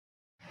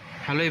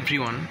Hello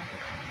everyone,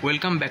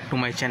 welcome back to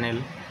my channel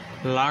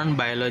Learn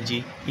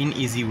Biology in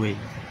Easy Way.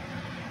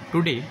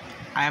 Today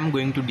I am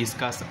going to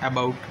discuss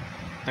about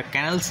the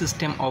canal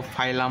system of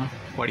Phylum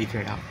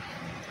Porifera.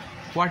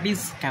 What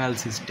is canal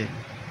system?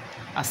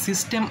 A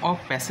system of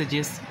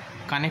passages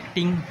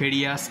connecting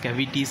various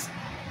cavities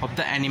of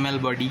the animal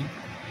body.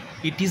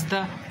 It is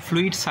the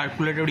fluid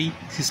circulatory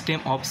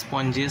system of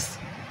sponges.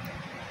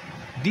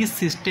 This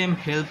system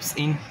helps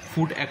in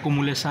food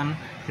accumulation,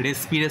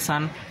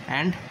 respiration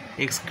and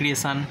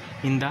excretion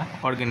in the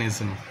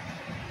organism.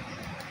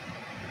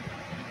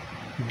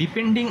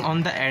 Depending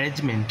on the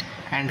arrangement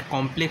and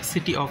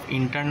complexity of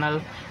internal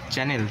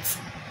channels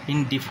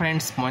in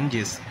different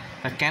sponges,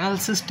 the canal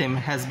system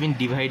has been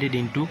divided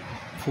into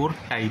 4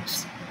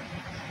 types: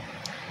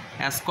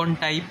 Asconoid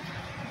type,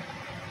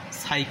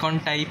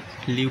 Syconoid type,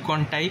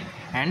 leuconoid type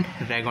and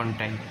rhagon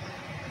type.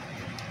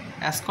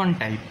 Asconoid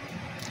type: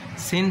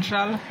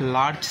 central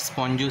large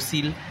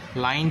spongocoel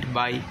lined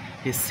by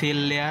a cell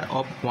layer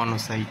of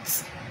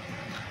guanocytes,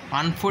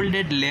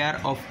 unfolded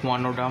layer of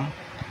guanoderm,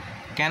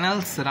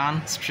 canals run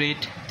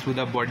straight through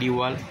the body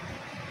wall,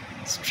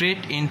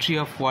 straight entry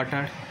of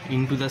water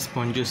into the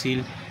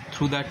spongocoel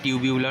through the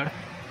tubular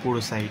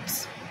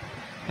porocytes.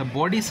 The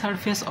body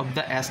surface of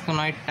the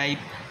Asconoid type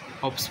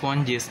of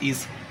sponges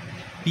is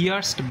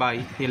pierced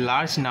by a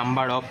large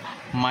number of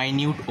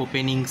minute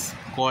openings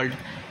called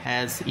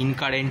as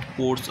incurrent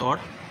pores or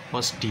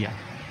ostia.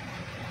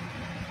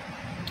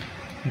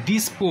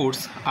 These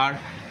pores are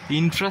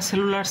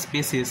intracellular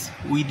spaces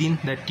within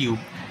the tube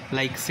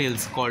like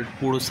cells called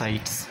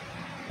porocytes.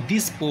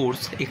 These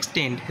pores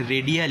extend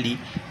radially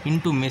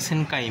into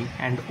mesenchyme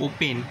and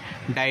open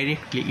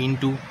directly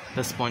into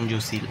the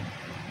spongocoel.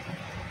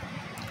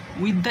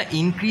 With the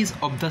increase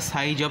of the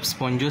size of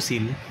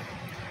spongocoel,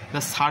 the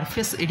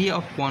surface area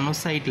of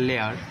guanocyte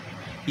layer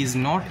is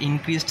not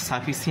increased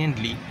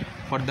sufficiently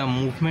for the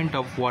movement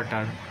of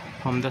water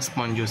from the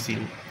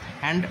spongocoel,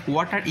 and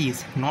water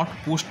is not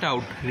pushed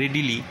out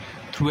readily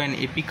through an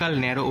apical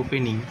narrow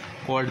opening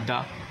called the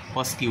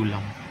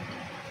osculum.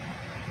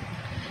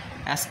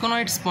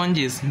 Asconoid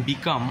sponges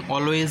become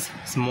always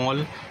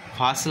small,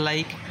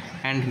 vase-like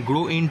and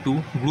grow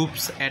into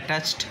groups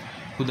attached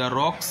to the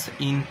rocks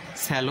in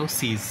shallow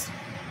seas.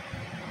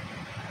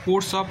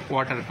 Course of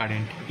water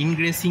current: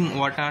 ingressing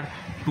water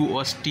to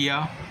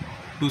ostia,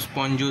 to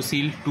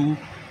spongocoel, to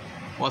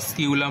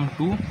osculum,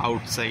 to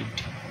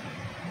outside.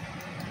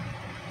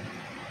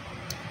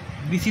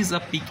 This is a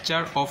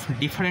picture of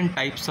different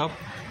types of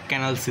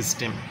canal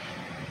system.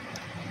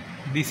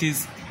 This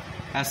is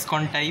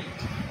Asconoid type,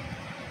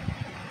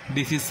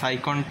 this is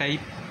Syconoid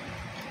type,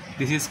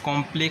 this is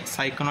complex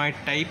Syconoid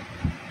type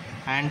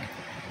and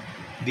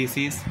this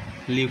is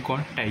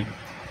leuconoid type.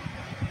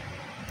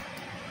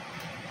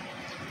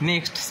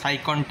 Next,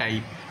 Syconoid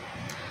type,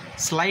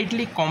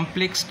 slightly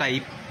complex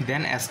type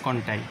than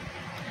Asconoid type.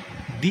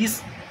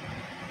 These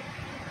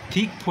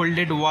thick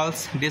folded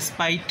walls,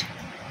 despite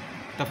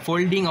the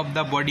folding of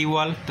the body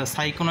wall, the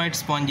Syconoid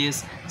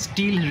sponges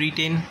still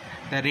retain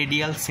the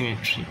radial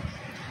symmetry.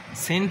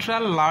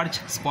 Central large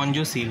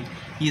spongocoel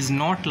is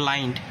not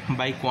lined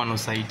by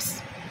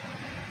guanocytes.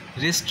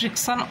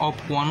 Restriction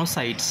of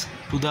guanocytes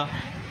to the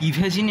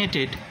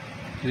evaginated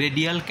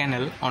radial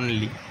canal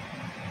only.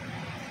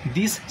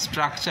 These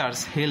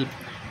structures help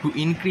to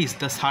increase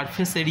the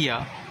surface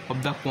area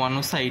of the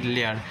guanocyte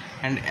layer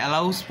and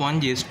allows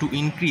sponges to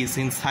increase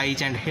in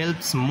size and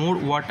helps more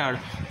water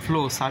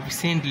flow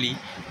sufficiently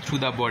through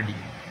the body.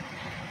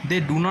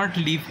 They do not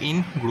live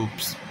in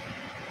groups.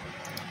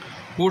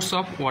 Course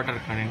of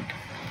water current: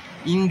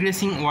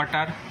 ingressing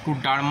water to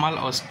dermal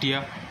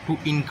ostia, to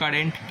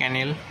incurrent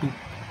canal, to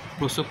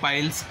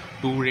prosopiles,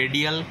 to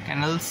radial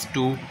canals,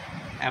 to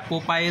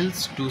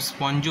apopiles, to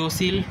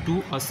spongocoel,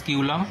 to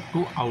osculum,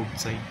 to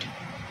outside.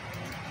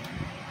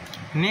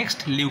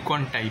 Next,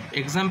 leuconoid type.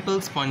 Example: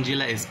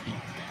 Spongilla sp.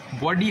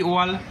 Body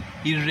wall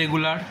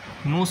irregular,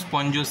 no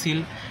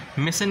spongocoel,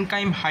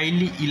 mesenchyme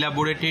highly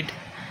elaborated,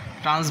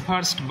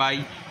 traversed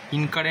by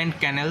incurrent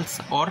canals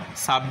or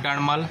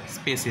subdermal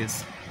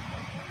spaces.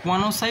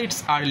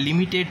 Guanocytes are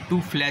limited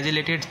to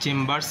flagellated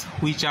chambers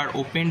which are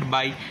opened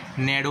by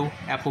narrow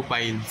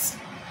apopiles.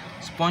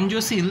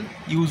 Spongocoel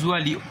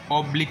usually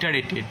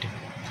obliterated.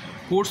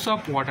 Course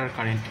of water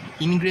current: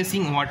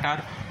 ingressing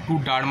water to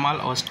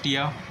dermal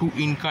ostia, to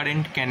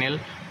incurrent canal,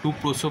 to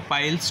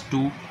prosopiles,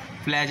 to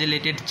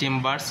flagellated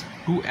chambers,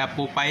 to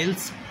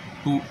apopiles,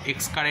 to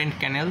excurrent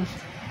canals,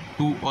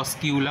 to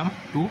osculum,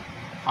 to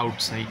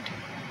outside.